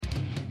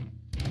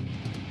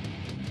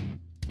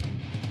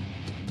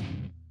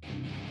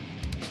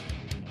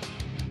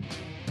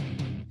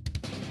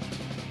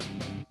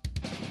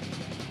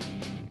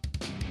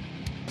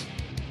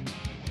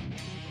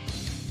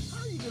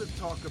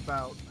talk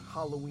about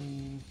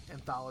Halloween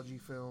anthology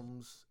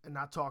films and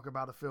not talk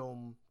about a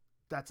film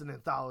that's an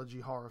anthology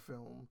horror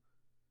film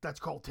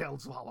that's called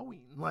Tales of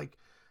Halloween. Like,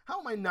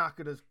 how am I not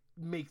going to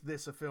make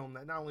this a film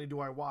that not only do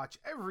I watch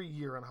every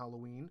year on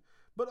Halloween,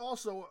 but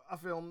also a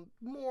film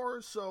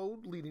more so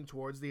leading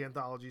towards the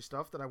anthology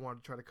stuff that I wanted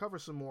to try to cover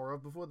some more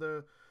of before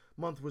the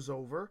month was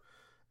over.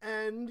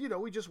 And,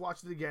 we just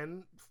watched it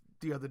again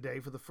the other day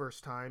for the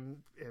first time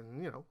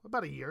in,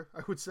 about a year,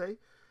 I would say.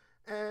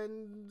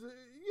 And,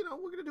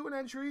 we're going to do an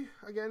entry.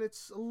 Again,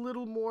 it's a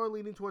little more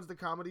leaning towards the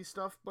comedy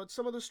stuff, but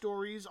some of the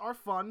stories are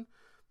fun.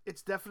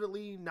 It's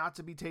definitely not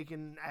to be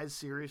taken as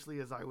seriously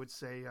as I would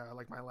say,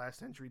 like my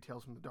last entry,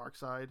 Tales from the Dark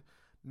Side.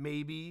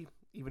 Maybe,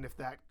 even if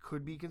that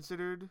could be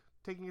considered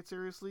taking it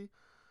seriously.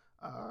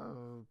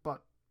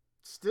 But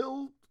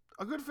still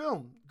a good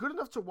film. Good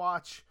enough to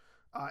watch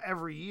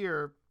every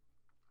year,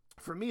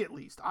 for me at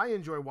least. I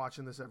enjoy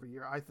watching this every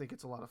year. I think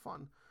it's a lot of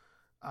fun.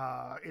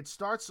 It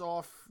starts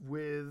off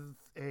with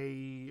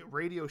a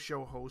radio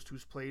show host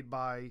who's played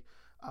by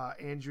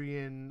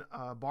Adrienne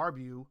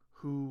Barbeau,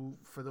 who,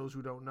 for those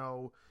who don't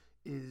know,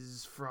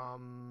 is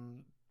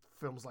from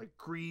films like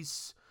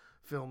Grease,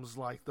 films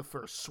like The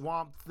First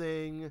Swamp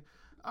Thing.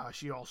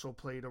 She also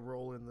played a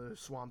role in the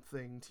Swamp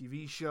Thing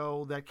TV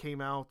show that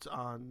came out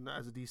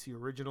as a DC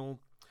original.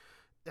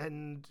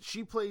 And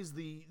she plays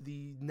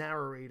the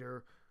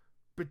narrator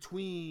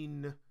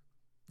between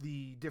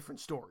the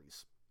different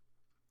stories.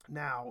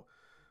 Now,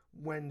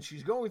 when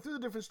she's going through the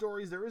different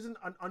stories, there isn't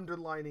an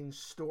underlining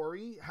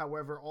story.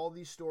 However, all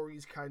these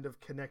stories kind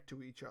of connect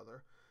to each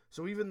other.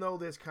 So even though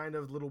there's kind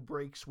of little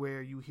breaks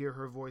where you hear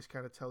her voice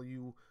kind of tell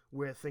you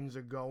where things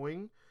are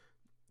going,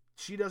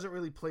 she doesn't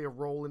really play a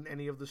role in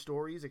any of the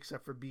stories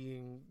except for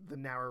being the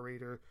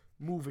narrator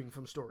moving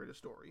from story to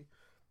story.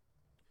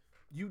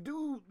 You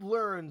do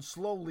learn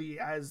slowly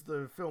as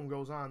the film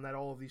goes on that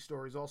all of these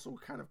stories also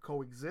kind of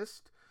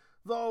coexist,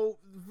 though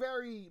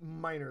very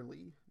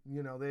minorly.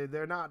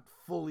 They're not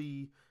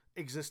fully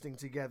existing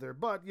together,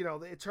 but,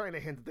 they're trying to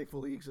hint that they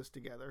fully exist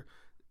together,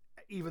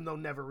 even though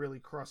never really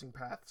crossing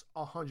paths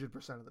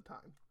 100% of the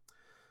time.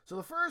 So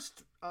the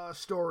first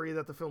story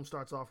that the film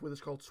starts off with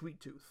is called Sweet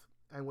Tooth.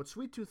 And what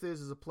Sweet Tooth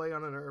is a play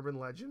on an urban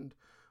legend,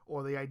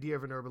 or the idea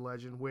of an urban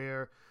legend,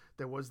 where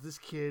there was this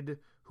kid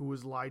who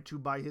was lied to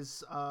by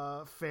his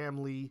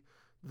family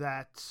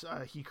that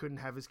he couldn't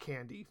have his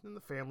candy. And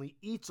the family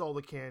eats all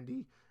the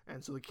candy,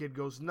 and so the kid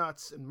goes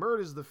nuts and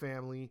murders the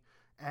family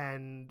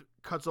and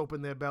cuts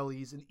open their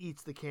bellies and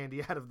eats the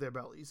candy out of their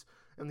bellies.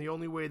 And the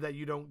only way that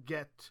you don't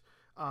get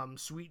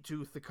Sweet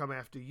Tooth to come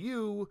after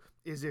you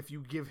is if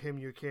you give him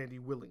your candy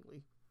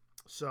willingly.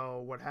 So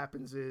what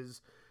happens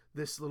is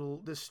this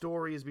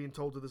story is being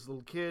told to this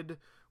little kid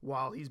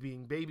while he's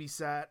being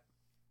babysat,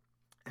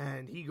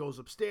 and he goes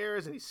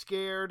upstairs and he's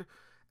scared.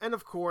 And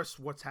of course,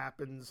 what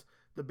happens?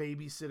 The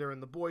babysitter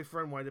and the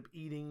boyfriend wind up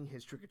eating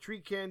his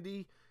trick-or-treat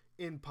candy.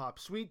 In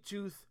pops Sweet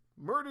Tooth,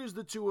 murders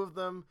the two of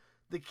them.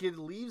 The kid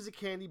leaves the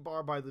candy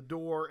bar by the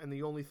door, and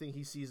the only thing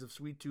he sees of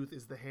Sweet Tooth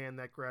is the hand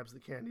that grabs the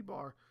candy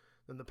bar.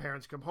 Then the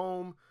parents come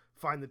home,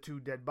 find the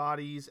two dead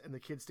bodies, and the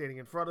kid standing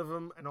in front of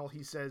him, and all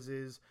he says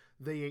is,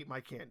 "They ate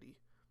my candy."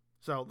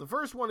 So the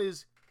first one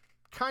is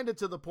kind of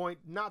to the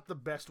point, not the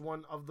best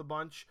one of the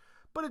bunch,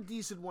 but a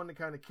decent one to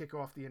kind of kick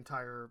off the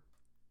entire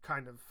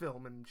kind of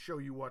film and show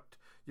you what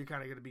you're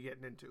kind of going to be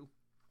getting into.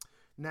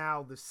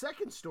 Now, the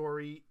second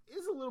story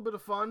is a little bit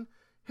of fun.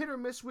 Hit or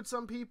miss with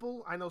some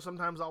people. I know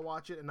sometimes I'll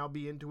watch it and I'll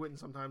be into it, and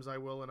sometimes I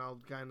will and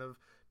I'll kind of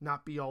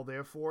not be all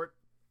there for it.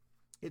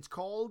 It's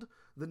called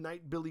The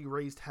Night Billy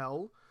Raised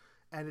Hell,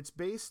 and it's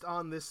based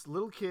on this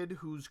little kid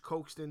who's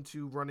coaxed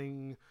into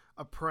running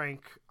a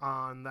prank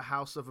on the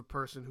house of a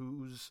person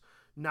who's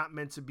not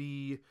meant to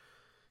be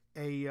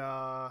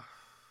a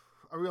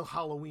real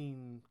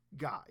Halloween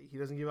guy. He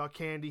doesn't give out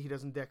candy, he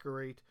doesn't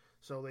decorate,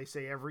 so they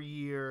say every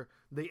year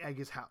they egg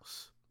his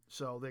house.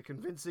 So they're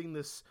convincing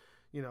this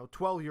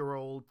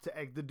 12-year-old to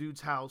egg the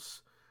dude's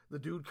house. The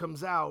dude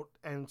comes out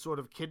and sort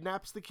of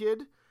kidnaps the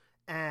kid,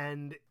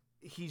 and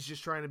he's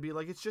just trying to be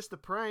like, it's just a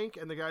prank,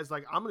 and the guy's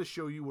like, I'm going to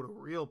show you what a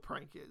real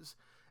prank is.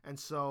 And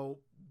so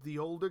the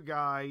older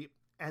guy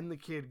and the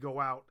kid go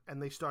out, and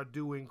they start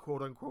doing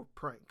quote-unquote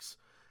pranks.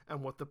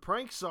 And what the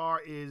pranks are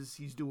is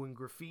he's doing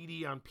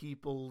graffiti on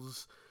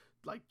people's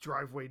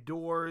driveway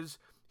doors.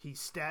 He's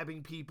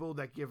stabbing people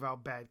that give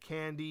out bad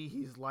candy.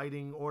 He's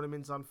lighting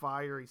ornaments on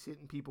fire. He's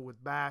hitting people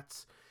with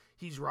bats.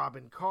 He's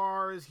robbing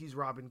cars, he's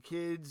robbing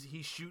kids,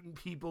 he's shooting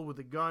people with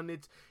a gun.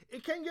 It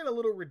can get a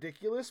little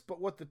ridiculous,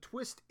 but what the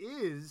twist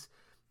is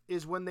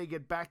when they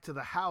get back to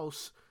the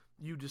house,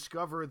 you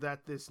discover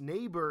that this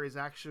neighbor is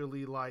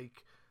actually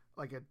like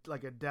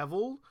a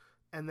devil,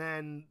 and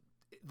then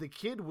the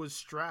kid was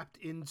strapped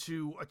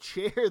into a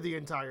chair the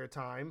entire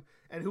time,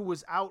 and who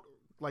was out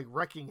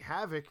wrecking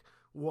havoc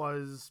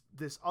was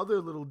this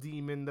other little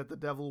demon that the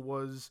devil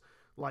was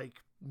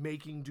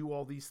making do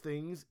all these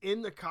things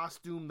in the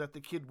costume that the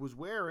kid was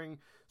wearing,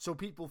 so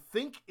people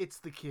think it's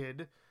the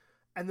kid,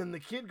 and then the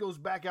kid goes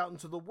back out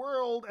into the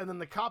world, and then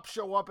the cops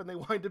show up and they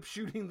wind up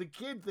shooting the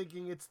kid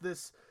thinking it's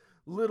this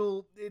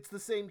it's the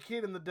same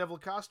kid in the devil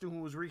costume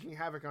who was wreaking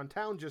havoc on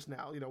town just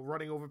now,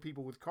 running over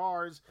people with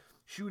cars,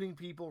 shooting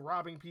people,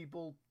 robbing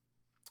people.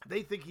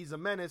 They think he's a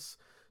menace,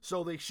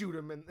 so they shoot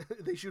him, and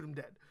they shoot him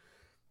dead.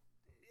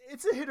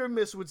 It's a hit or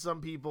miss with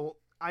some people.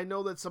 I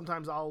know that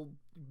sometimes I'll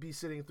be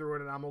sitting through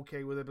it and I'm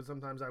okay with it, but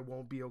sometimes I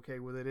won't be okay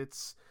with it.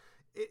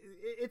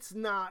 It's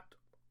not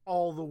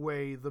all the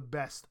way the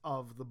best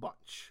of the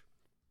bunch.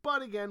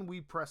 But again,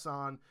 we press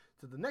on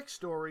to the next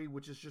story,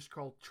 which is just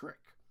called Trick.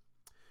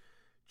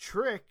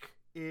 Trick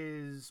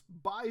is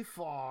by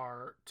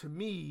far, to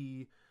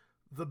me,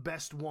 the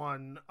best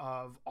one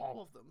of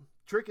all of them.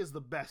 Trick is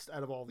the best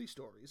out of all these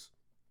stories.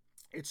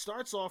 It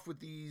starts off with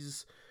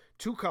these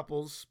two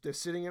couples. They're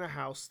sitting in a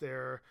house.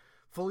 They're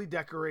fully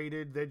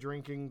decorated. They're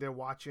drinking. They're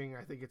watching.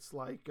 I think it's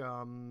like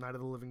Night of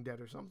the Living Dead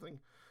or something.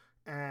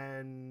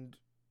 And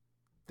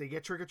they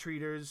get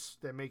trick-or-treaters.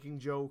 They're making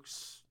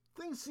jokes.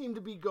 Things seem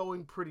to be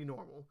going pretty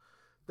normal.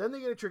 Then they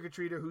get a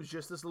trick-or-treater who's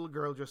just this little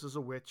girl dressed as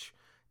a witch.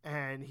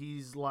 And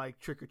he's like,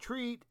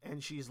 trick-or-treat.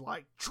 And she's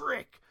like,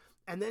 trick.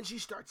 And then she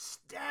starts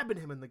stabbing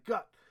him in the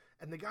gut.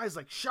 And the guy's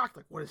like shocked,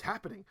 like, what is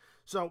happening?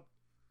 So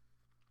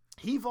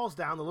he falls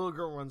down. The little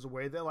girl runs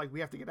away. They're like,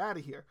 we have to get out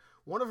of here.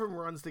 One of them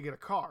runs to get a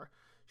car.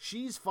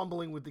 She's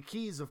fumbling with the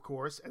keys, of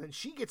course. And then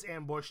she gets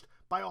ambushed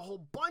by a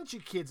whole bunch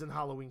of kids in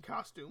Halloween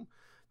costume.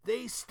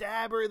 They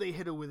stab her. They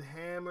hit her with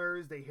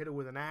hammers. They hit her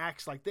with an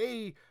axe. Like,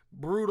 they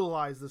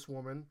brutalize this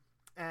woman.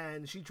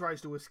 And she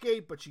tries to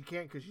escape, but she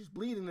can't because she's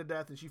bleeding to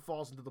death and she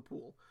falls into the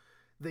pool.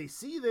 They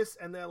see this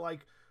and they're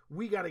like,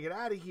 we got to get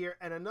out of here.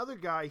 And another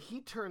guy,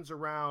 he turns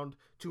around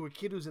to a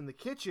kid who's in the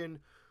kitchen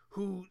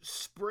who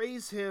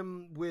sprays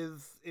him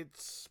with,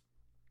 it's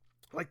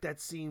like that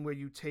scene where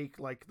you take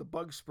like the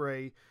bug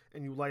spray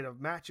and you light a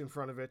match in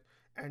front of it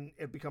and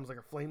it becomes like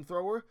a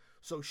flamethrower.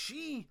 So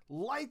she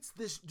lights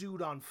this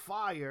dude on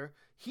fire.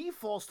 He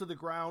falls to the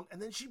ground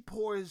and then she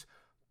pours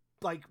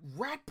like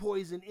rat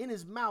poison in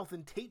his mouth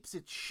and tapes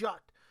it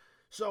shut.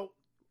 So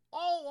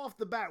all off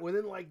the bat,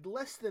 within like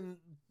less than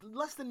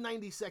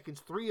 90 seconds,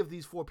 3 of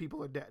these 4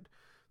 people are dead.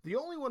 The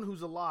only one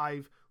who's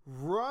alive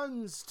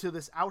runs to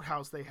this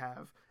outhouse they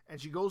have,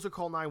 and she goes to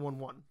call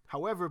 911.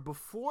 However,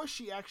 before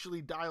she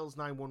actually dials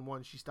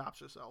 911, she stops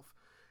herself.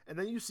 And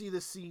then you see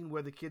this scene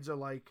where the kids are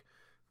like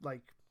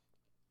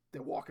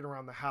they're walking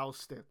around the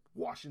house, they're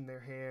washing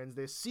their hands,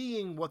 they're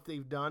seeing what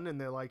they've done, and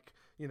they're like,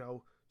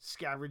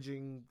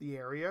 scavenging the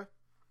area.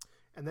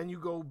 And then you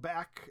go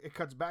back, it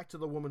cuts back to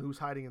the woman who's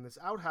hiding in this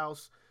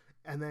outhouse.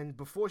 And then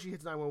before she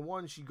hits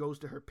 911, she goes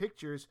to her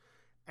pictures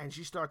and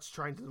she starts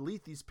trying to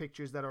delete these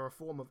pictures that are a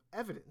form of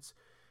evidence.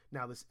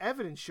 Now, this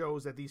evidence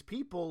shows that these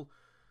people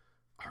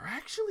are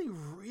actually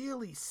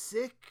really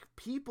sick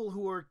people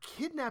who are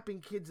kidnapping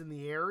kids in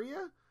the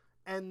area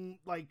and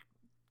like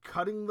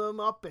cutting them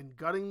up and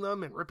gutting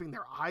them and ripping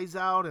their eyes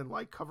out and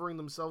like covering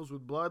themselves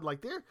with blood.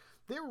 Like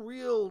they're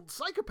real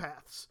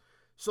psychopaths.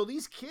 So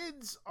these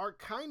kids are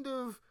kind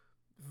of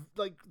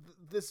like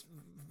this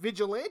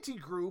vigilante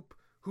group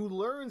who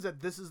learns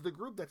that this is the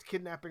group that's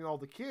kidnapping all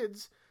the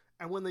kids.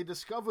 And when they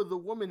discover the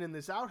woman in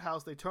this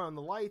outhouse, they turn on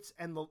the lights,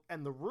 and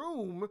the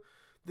room,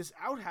 this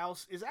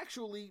outhouse, is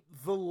actually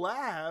the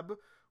lab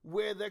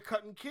where they're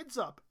cutting kids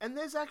up. And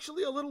there's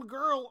actually a little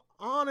girl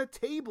on a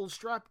table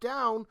strapped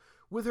down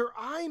with her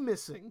eye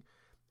missing.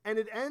 And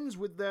it ends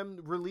with them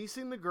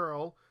releasing the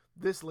girl,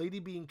 this lady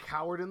being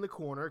cowered in the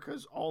corner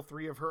because all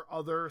 3 of her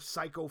other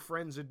psycho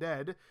friends are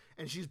dead,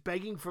 and she's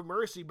begging for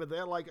mercy, but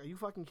they're like, are you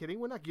fucking kidding?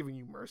 We're not giving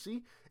you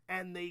mercy.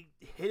 And they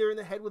hit her in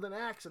the head with an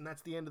axe, and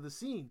that's the end of the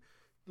scene.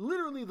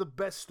 Literally the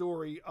best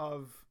story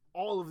of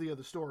all of the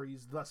other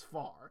stories thus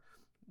far,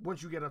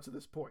 once you get up to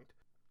this point.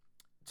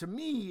 To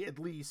me, at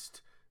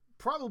least,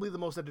 probably the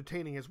most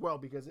entertaining as well,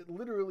 because it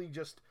literally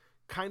just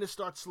kind of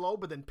starts slow,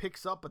 but then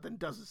picks up, but then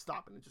doesn't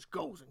stop, and it just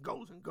goes and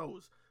goes and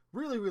goes.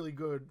 Really, really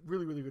good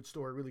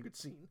story, really good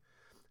scene.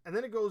 And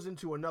then it goes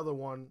into another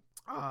one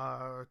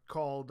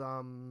called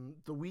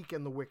The Weak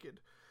and the Wicked.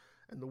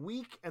 And The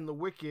Weak and the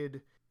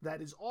Wicked,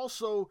 that is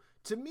also,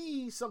 to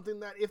me, something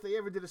that if they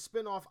ever did a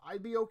spin-off,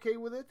 I'd be okay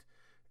with it.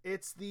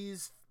 It's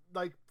these,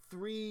 like,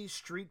 3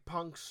 street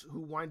punks who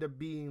wind up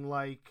being,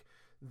 like,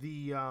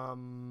 they're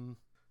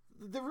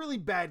really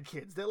bad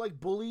kids. They're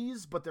like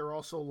bullies, but they're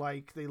also,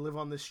 like, they live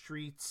on the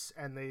streets,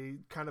 and they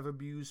kind of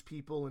abuse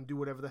people and do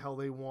whatever the hell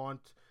they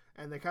want.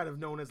 And they're kind of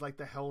known as, like,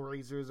 the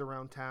Hellraisers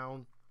around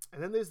town.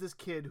 And then there's this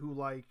kid who,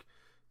 like,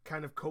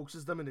 kind of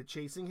coaxes them into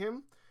chasing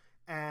him.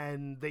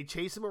 And they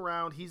chase him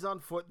around. He's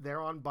on foot.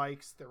 They're on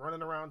bikes. They're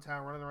running around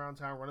town,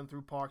 running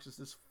through parks. It's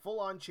this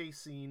full-on chase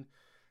scene.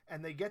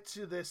 And they get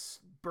to this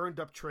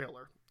burned-up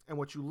trailer. And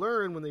what you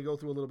learn when they go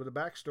through a little bit of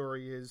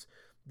backstory is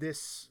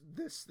this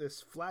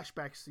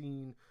flashback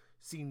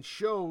scene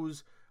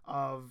shows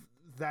of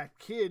that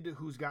kid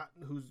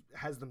who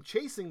has them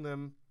chasing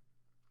them,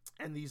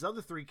 and these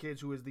other 3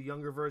 kids, who is the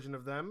younger version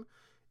of them,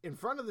 in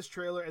front of this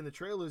trailer, and the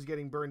trailer is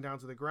getting burned down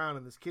to the ground,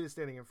 and this kid is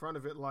standing in front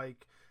of it,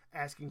 like,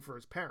 asking for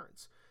his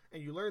parents.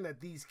 And you learn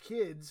that these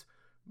kids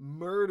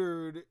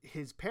murdered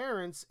his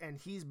parents, and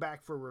he's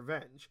back for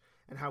revenge.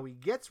 And how he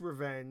gets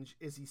revenge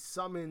is he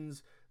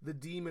summons the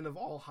demon of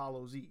All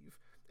Hallows Eve.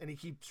 And he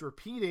keeps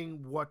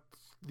repeating what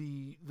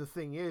the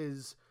thing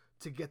is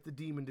to get the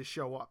demon to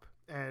show up.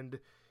 And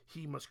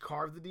he must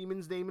carve the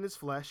demon's name in his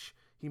flesh.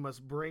 He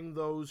must bring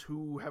those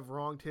who have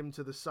wronged him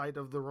to the site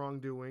of the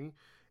wrongdoing.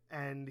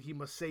 And he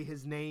must say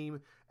his name.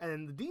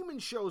 And the demon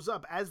shows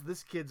up as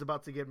this kid's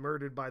about to get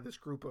murdered by this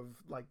group of,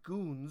 like,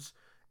 goons.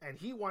 And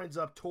he winds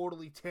up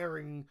totally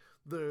tearing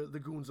the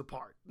goons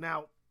apart.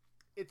 Now,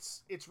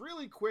 it's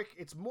really quick.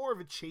 It's more of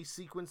a chase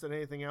sequence than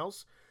anything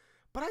else.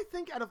 But I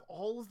think out of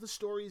all of the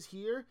stories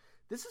here,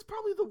 this is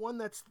probably the one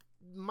that's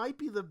might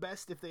be the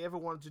best if they ever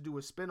wanted to do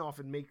a spin-off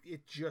and make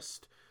it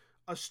just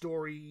a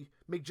story,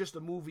 make just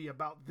a movie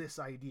about this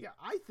idea.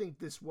 I think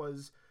this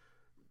was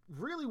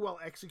really well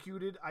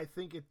executed. I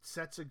think it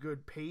sets a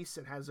good pace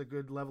and has a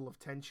good level of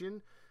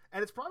tension.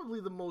 And it's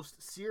probably the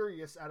most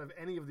serious out of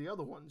any of the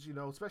other ones, you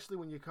know, especially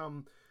when you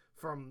come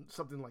from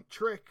something like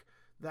Trick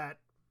that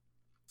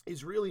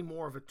is really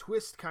more of a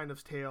twist kind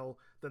of tale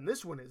than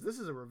this one is. This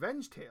is a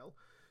revenge tale.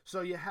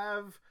 So you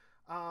have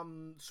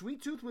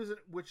Sweet Tooth,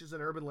 which is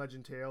an urban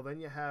legend tale. Then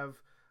you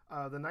have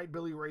The Night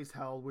Billy Raised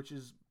Hell, which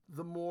is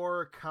the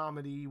more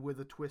comedy with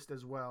a twist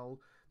as well.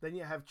 Then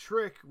you have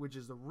Trick, which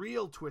is the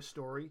real twist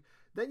story.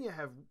 Then you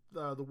have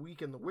The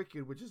Weak and the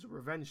Wicked, which is a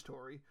revenge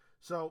story.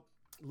 So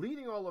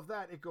leading all of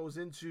that, it goes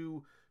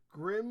into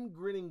Grim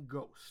Grinning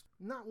Ghost.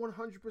 Not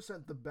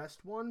 100% the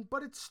best one,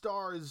 but it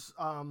stars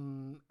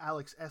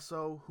Alex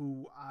Esso,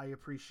 who I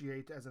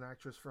appreciate as an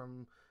actress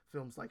from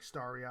films like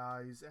Starry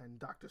Eyes and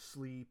Dr.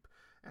 Sleep.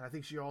 And I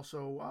think she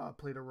also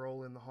played a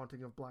role in The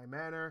Haunting of Bly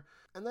Manor.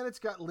 And then it's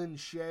got Lin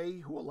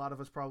Shaye, who a lot of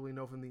us probably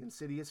know from the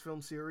Insidious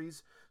film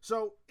series.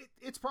 So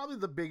it's probably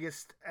the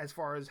biggest as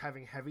far as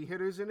having heavy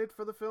hitters in it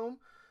for the film.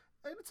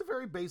 And it's a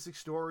very basic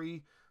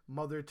story.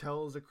 Mother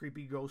tells a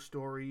creepy ghost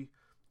story,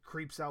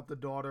 creeps out the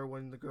daughter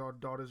when the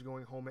daughter's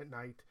going home at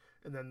night.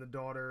 And then the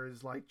daughter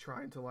is like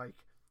trying to like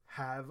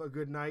have a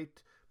good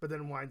night, but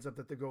then winds up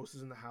that the ghost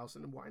is in the house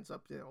and winds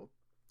up, you know,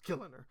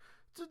 killing her.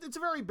 It's a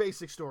very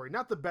basic story.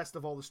 Not the best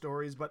of all the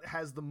stories, but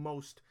has the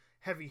most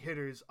heavy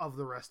hitters of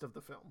the rest of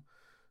the film.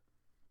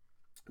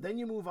 Then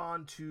you move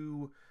on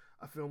to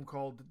a film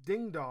called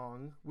Ding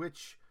Dong,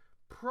 which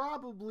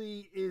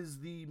probably is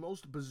the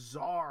most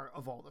bizarre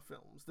of all the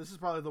films. This is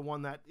probably the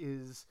one that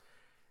is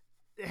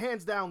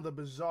hands down the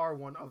bizarre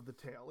one of the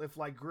tale. If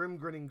like Grim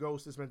Grinning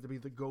Ghost is meant to be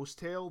the ghost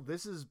tale,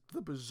 this is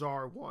the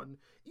bizarre one,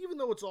 even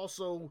though it's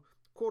also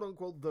quote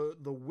unquote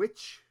the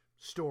witch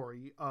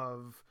story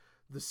of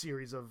the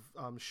series of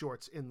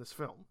shorts in this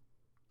film.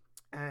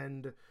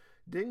 And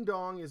Ding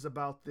Dong is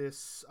about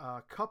this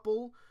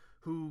couple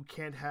who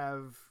can't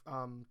have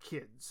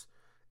kids,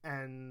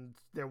 and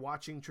they're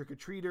watching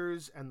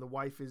trick-or-treaters, and the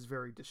wife is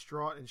very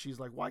distraught, and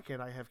she's like, why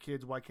can't I have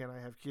kids? Why can't I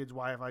have kids?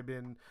 Why have I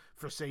been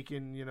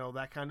forsaken? You know,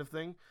 that kind of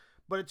thing.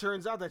 But it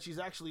turns out that she's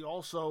actually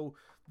also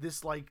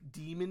this like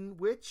demon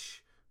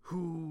witch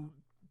who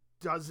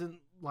doesn't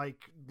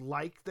like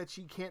that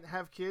she can't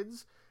have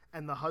kids,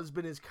 and the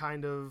husband is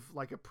kind of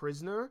like a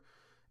prisoner.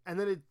 And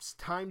then it's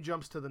time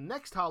jumps to the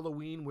next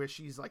Halloween where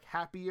she's like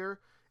happier,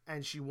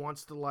 and she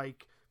wants to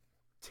like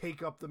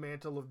take up the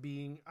mantle of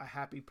being a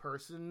happy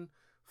person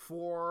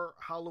for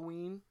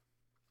Halloween.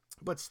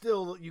 But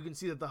still, you can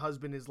see that the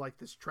husband is like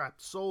this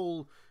trapped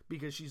soul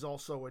because she's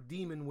also a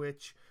demon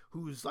witch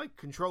who's like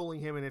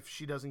controlling him, and if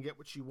she doesn't get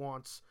what she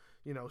wants,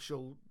 you know,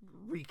 she'll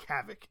wreak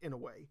havoc in a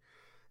way.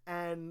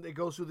 And it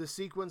goes through this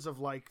sequence of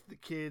like the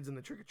kids and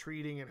the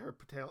trick-or-treating and her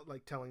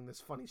like telling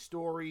this funny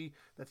story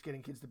that's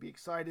getting kids to be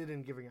excited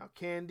and giving out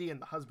candy, and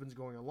the husband's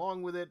going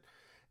along with it.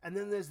 And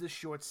then there's this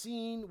short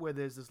scene where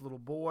there's this little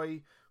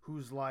boy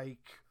who's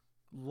like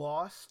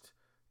lost,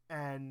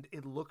 and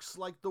it looks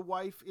like the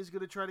wife is going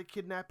to try to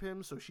kidnap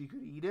him so she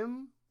could eat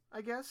him,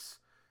 I guess.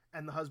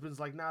 And the husband's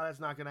like, nah, that's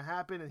not going to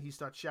happen. And he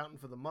starts shouting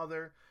for the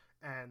mother,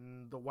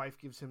 and the wife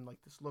gives him like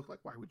this look like,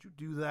 why would you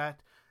do that?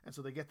 And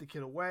so they get the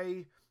kid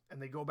away,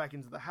 and they go back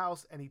into the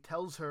house, and he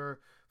tells her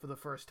for the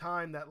first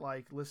time that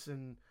like,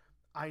 listen,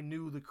 I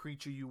knew the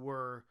creature you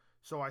were,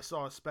 so I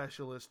saw a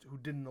specialist who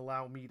didn't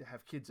allow me to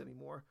have kids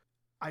anymore.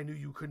 I knew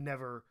you could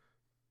never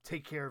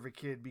take care of a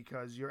kid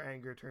because your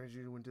anger turns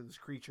you into this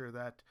creature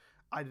that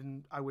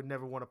I would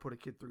never want to put a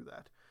kid through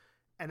that.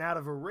 And out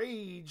of a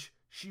rage,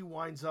 she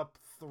winds up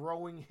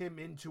throwing him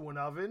into an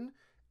oven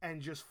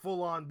and just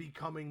full on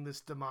becoming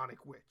this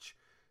demonic witch.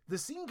 The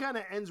scene kind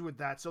of ends with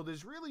that, so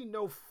there's really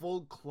no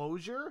full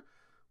closure,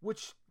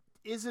 which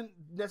isn't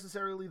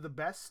necessarily the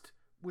best,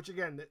 which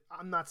again,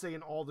 I'm not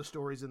saying all the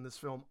stories in this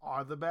film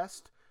are the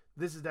best.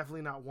 This is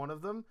definitely not one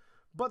of them.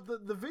 But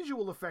the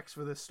visual effects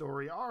for this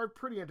story are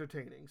pretty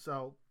entertaining.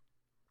 So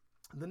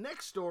the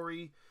next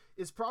story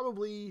is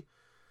probably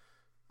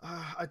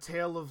a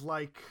tale of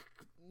like,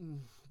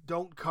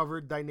 don't cover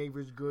thy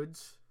neighbor's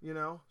goods, you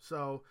know?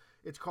 So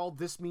it's called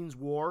This Means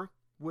War,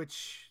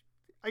 which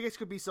I guess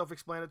could be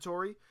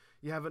self-explanatory.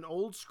 You have an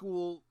old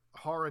school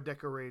horror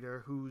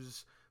decorator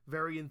who's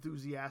very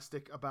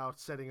enthusiastic about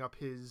setting up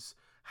his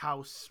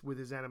house with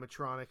his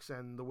animatronics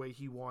and the way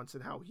he wants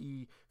and how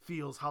he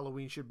feels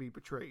Halloween should be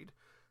portrayed.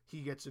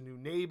 He gets a new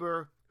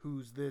neighbor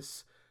who's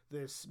this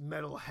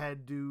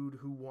metalhead dude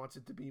who wants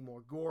it to be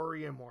more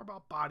gory and more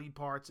about body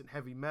parts and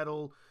heavy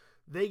metal.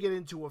 They get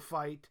into a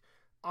fight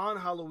on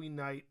Halloween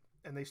night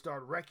and they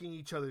start wrecking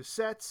each other's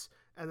sets.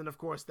 And then, of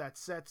course, that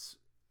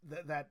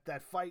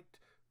fight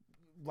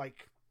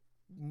like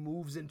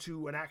moves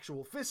into an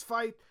actual fist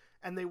fight,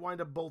 and they wind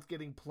up both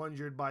getting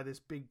plundered by this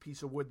big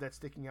piece of wood that's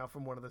sticking out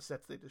from one of the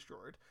sets they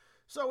destroyed.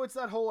 So it's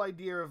that whole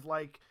idea of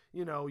like,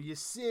 you know, you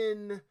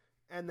sin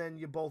and then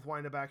you both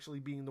wind up actually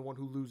being the one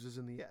who loses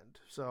in the end.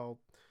 So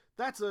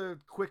that's a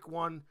quick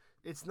one.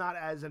 It's not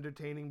as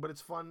entertaining, but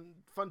it's fun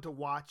to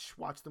watch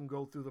them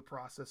go through the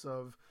process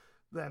of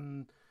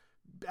them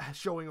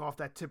showing off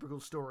that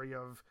typical story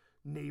of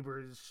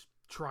neighbors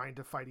trying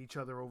to fight each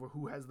other over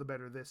who has the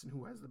better this and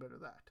who has the better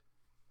that.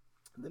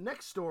 The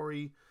next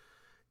story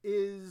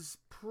is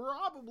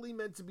probably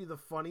meant to be the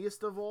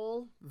funniest of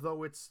all,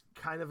 though it's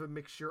kind of a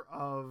mixture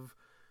of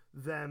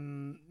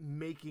them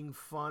making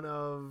fun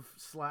of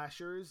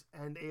slashers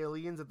and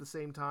aliens at the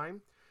same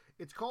time.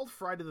 It's called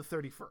Friday the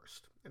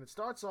 31st, and it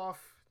starts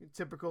off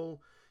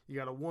typical. You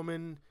got a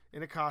woman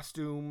in a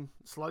costume,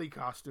 slutty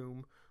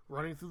costume,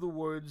 running through the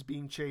woods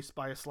being chased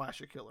by a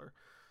slasher killer.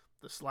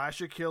 The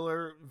slasher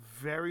killer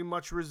very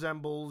much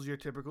resembles your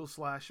typical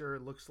slasher.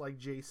 It looks like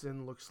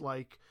Jason, looks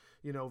like,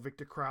 you know,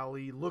 Victor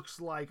Crowley,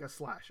 looks like a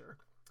slasher.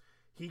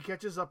 He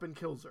catches up and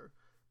kills her.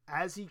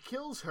 As he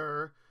kills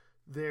her,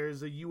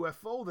 there's a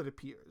UFO that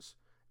appears.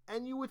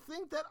 And you would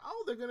think that,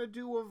 oh, they're going to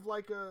do of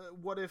like a,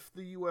 what if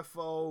the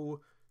UFO,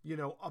 you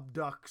know,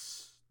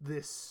 abducts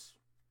this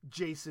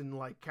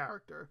Jason-like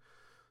character.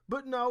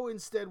 But no,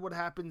 instead what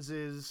happens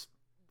is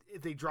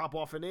they drop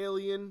off an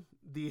alien.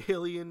 The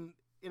alien,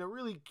 in a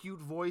really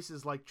cute voice,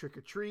 is like trick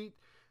or treat.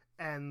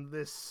 And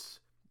this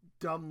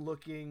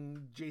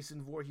dumb-looking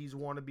Jason Voorhees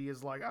wannabe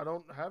is like, I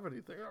don't have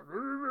anything.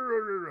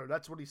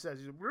 That's what he says.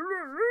 He's like,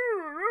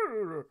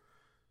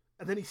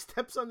 and then he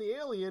steps on the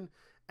alien,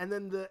 and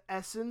then the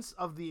essence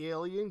of the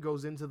alien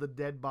goes into the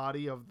dead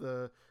body of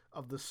the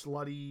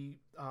slutty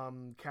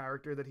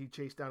character that he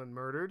chased down and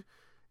murdered,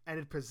 and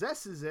it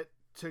possesses it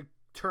to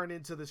turn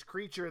into this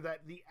creature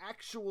that the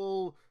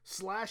actual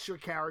slasher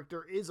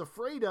character is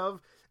afraid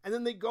of. And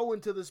then they go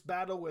into this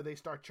battle where they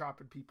start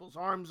chopping people's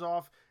arms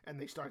off and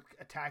they start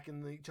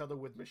attacking each other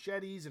with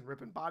machetes and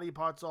ripping body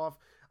parts off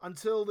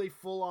until they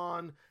full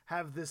on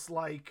have this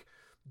like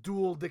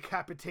dual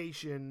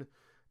decapitation,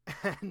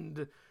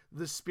 and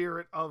the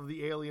spirit of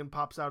the alien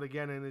pops out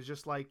again and is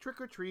just like,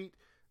 trick or treat.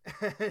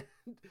 And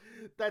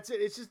that's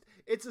it.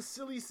 It's a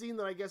silly scene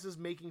that I guess is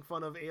making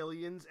fun of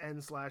aliens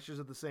and slashers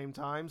at the same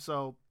time.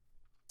 So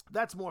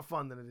that's more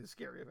fun than it is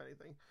scary, if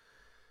anything.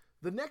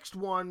 The next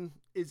one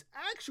is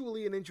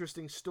actually an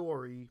interesting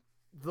story,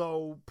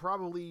 though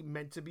probably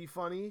meant to be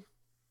funny.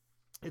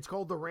 It's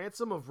called The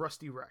Ransom of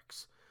Rusty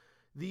Rex.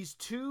 These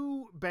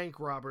two bank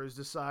robbers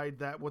decide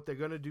that what they're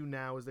going to do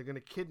now is they're going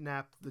to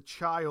kidnap the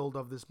child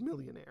of this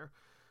millionaire.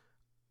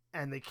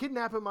 And they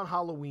kidnap him on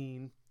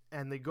Halloween,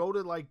 and they go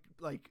to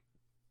like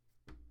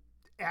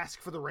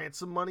ask for the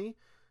ransom money.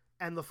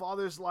 And the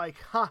father's like,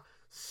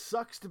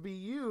 sucks to be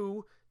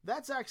you.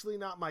 That's actually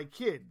not my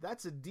kid.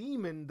 That's a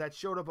demon that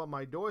showed up on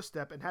my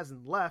doorstep and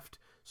hasn't left,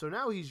 so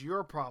now he's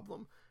your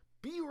problem.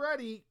 Be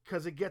ready,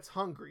 because it gets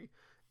hungry.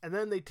 And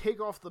then they take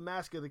off the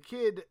mask of the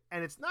kid,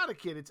 and it's not a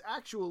kid. It's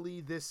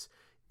actually this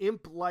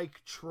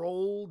imp-like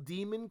troll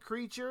demon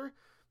creature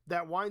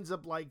that winds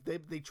up, like,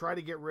 they try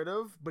to get rid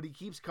of, but he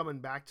keeps coming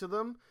back to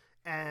them.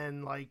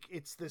 And, like,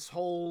 it's this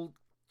whole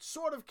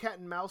sort of cat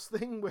and mouse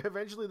thing where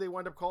eventually they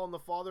wind up calling the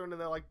father, and then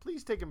they're like,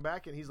 please take him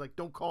back. And he's like,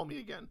 don't call me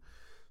again.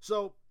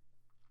 So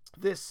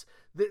this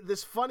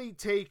funny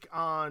take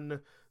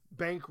on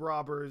bank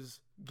robbers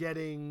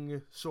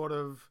getting sort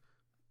of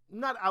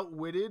not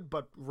outwitted,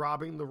 but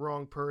robbing the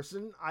wrong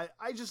person.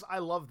 I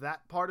love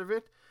that part of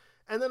it.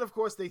 And then of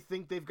course they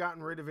think they've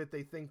gotten rid of it.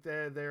 They think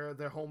they're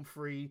home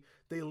free.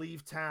 They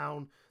leave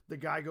town. The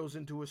guy goes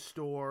into a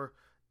store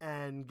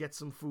and gets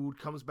some food,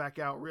 comes back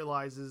out,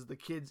 realizes the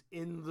kid's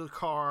in the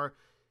car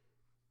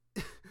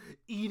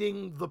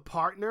eating the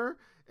partner.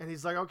 And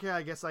he's like, okay,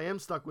 I guess I am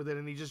stuck with it.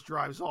 And he just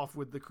drives off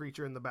with the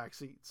creature in the back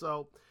seat.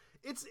 So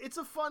it's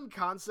a fun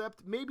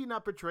concept. Maybe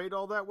not portrayed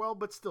all that well,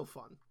 but still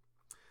fun.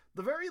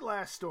 The very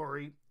last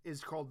story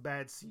is called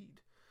Bad Seed.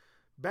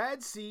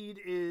 Bad Seed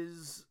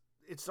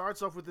it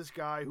starts off with this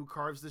guy who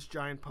carves this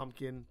giant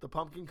pumpkin. The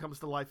pumpkin comes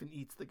to life and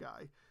eats the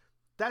guy.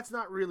 That's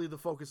not really the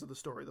focus of the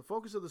story. The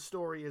focus of the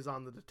story is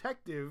on the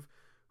detective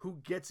who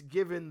gets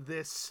given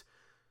this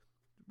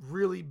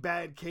really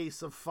bad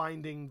case of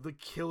finding the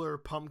killer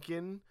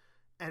pumpkin.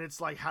 And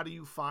it's like, how do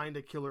you find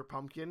a killer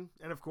pumpkin?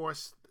 And of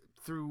course,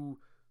 through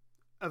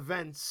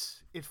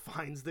events, it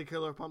finds the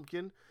killer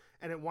pumpkin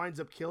and it winds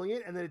up killing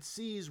it. And then it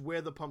sees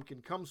where the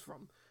pumpkin comes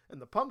from.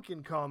 And the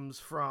pumpkin comes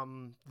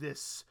from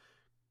this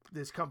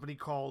company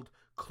called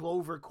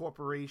Clover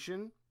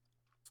Corporation.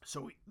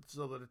 So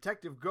the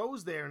detective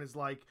goes there and is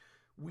like,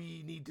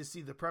 we need to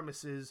see the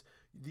premises.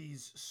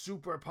 These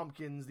super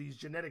pumpkins, these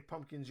genetic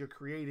pumpkins you're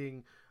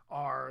creating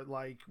are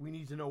like, we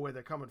need to know where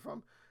they're coming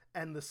from.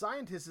 And the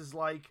scientist is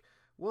like,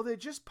 well, they're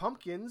just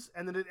pumpkins.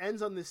 And then it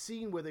ends on this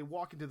scene where they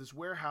walk into this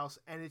warehouse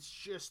and it's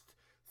just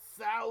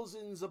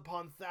thousands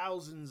upon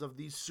thousands of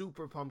these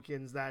super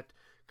pumpkins that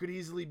could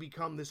easily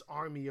become this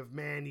army of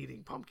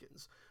man-eating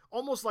pumpkins.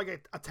 Almost like an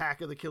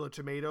Attack of the Killer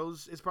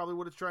Tomatoes is probably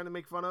what it's trying to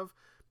make fun of.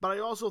 But I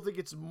also think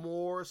it's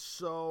more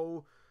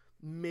so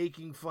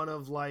making fun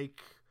of,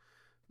 like,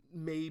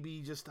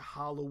 maybe just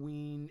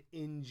Halloween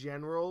in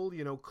general.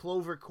 You know,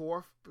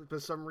 Clovercorp, for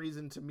some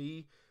reason, to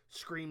me,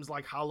 screams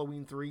like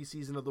Halloween 3,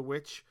 Season of the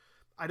Witch.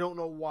 I don't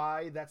know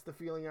why that's the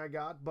feeling I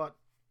got, but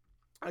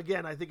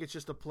again, I think it's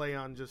just a play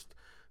on just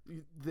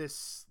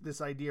this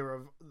idea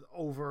of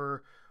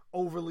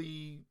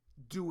overly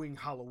doing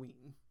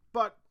Halloween.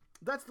 But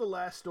that's the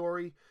last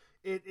story.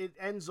 It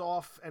ends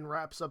off and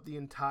wraps up the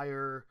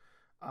entire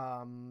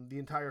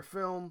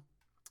film.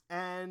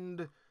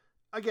 And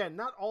again,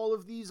 not all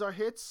of these are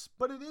hits,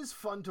 but it is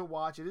fun to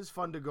watch. It is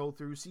fun to go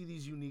through, see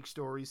these unique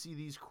stories, see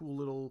these cool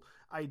little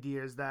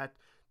ideas that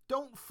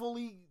don't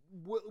fully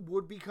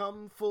would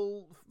become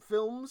full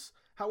films.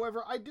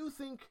 However, I do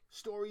think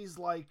stories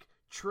like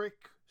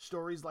Trick,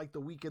 stories like The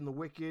Weak and the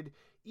Wicked,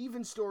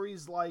 even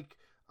stories like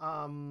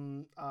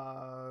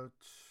The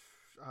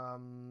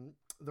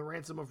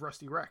Ransom of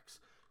Rusty Rex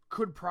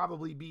could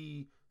probably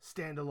be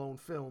standalone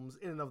films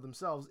in and of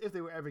themselves if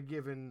they were ever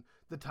given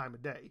the time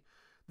of day.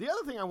 The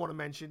other thing I want to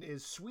mention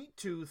is Sweet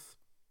Tooth.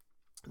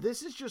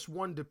 This is just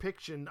one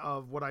depiction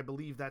of what I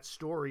believe that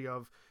story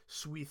of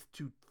Sweet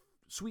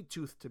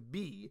Tooth to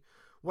be.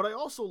 What I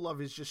also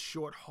love is just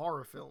short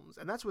horror films,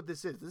 and that's what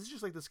this is. This is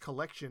just like this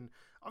collection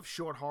of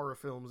short horror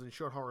films and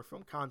short horror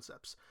film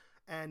concepts.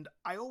 And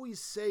I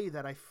always say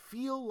that I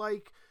feel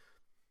like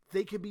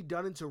they could be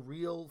done into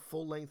real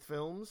full-length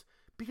films,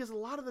 because a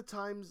lot of the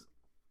times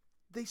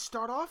they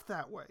start off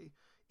that way.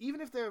 Even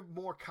if they're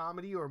more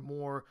comedy or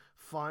more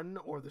fun,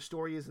 or the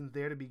story isn't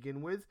there to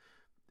begin with,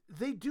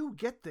 they do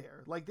get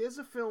there. Like, there's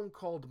a film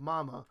called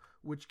Mama,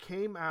 which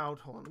came out...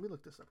 Hold on, let me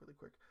look this up really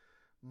quick.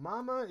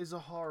 Mama is a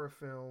horror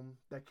film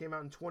that came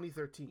out in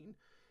 2013.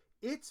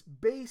 It's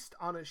based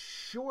on a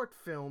short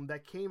film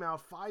that came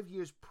out 5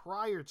 years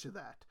prior to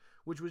that,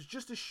 which was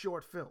just a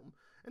short film.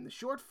 And the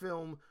short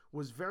film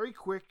was very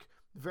quick,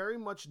 very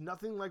much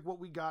nothing like what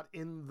we got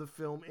in the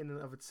film in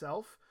and of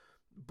itself.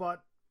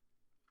 But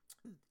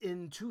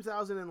in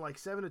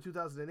 2007 to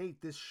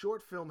 2008, this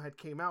short film had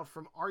came out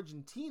from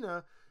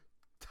Argentina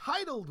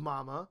titled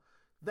Mama,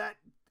 that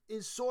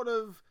is sort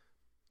of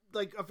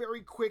like a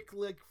very quick,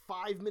 like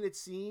 5-minute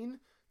scene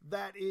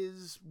that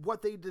is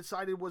what they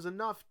decided was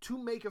enough to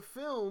make a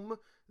film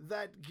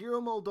that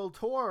Guillermo del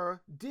Toro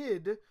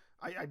did.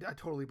 I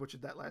totally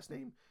butchered that last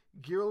name.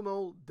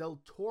 Guillermo del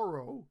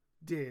Toro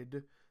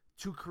did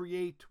to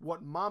create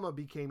what Mama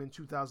became in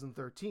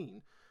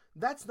 2013.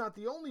 That's not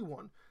the only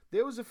one.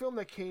 There was a film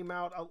that came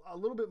out a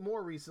little bit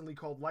more recently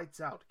called Lights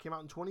Out. It came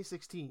out in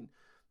 2016.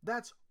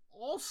 That's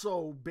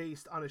also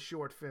based on a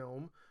short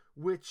film,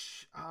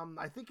 which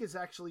I think is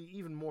actually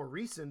even more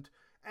recent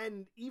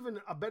and even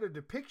a better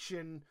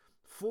depiction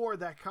for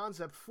that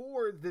concept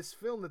for this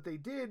film that they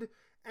did.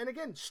 And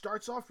again,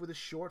 starts off with a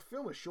short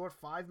film, a short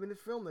 5-minute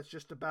film that's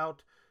just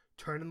about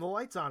turning the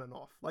lights on and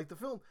off. Like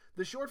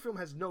the short film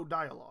has no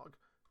dialogue,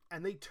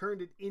 and they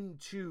turned it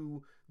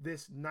into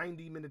this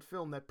 90-minute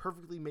film that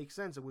perfectly makes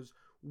sense. It was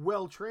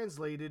well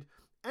translated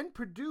and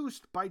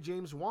produced by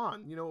James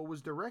Wan. You know, it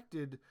was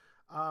directed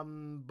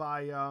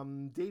by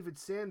David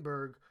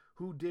Sandberg,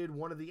 who did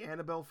one of the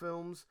Annabelle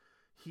films.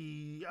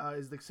 He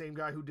is the same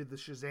guy who did the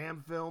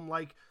Shazam film.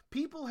 Like,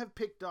 people have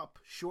picked up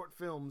short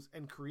films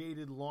and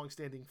created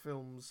long-standing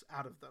films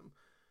out of them.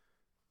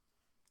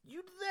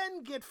 You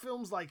then get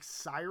films like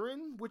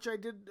Siren, which I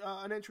did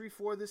an entry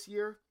for this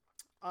year,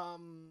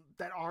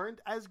 that aren't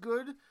as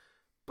good,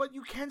 but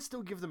you can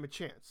still give them a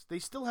chance. They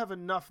still have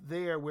enough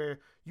there where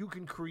you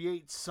can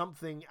create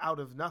something out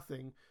of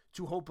nothing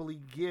to hopefully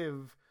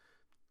give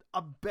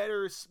a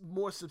better,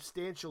 more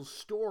substantial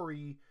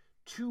story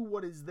to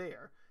what is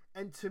there.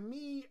 And to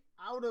me,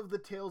 out of the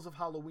Tales of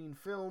Halloween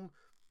film,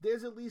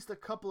 there's at least a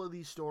couple of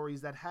these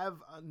stories that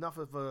have enough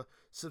of a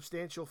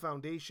substantial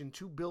foundation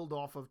to build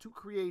off of to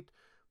create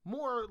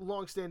more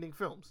long-standing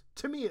films,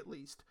 to me at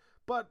least.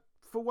 But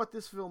for what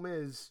this film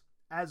is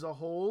as a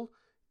whole,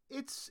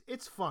 it's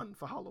fun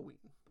for Halloween.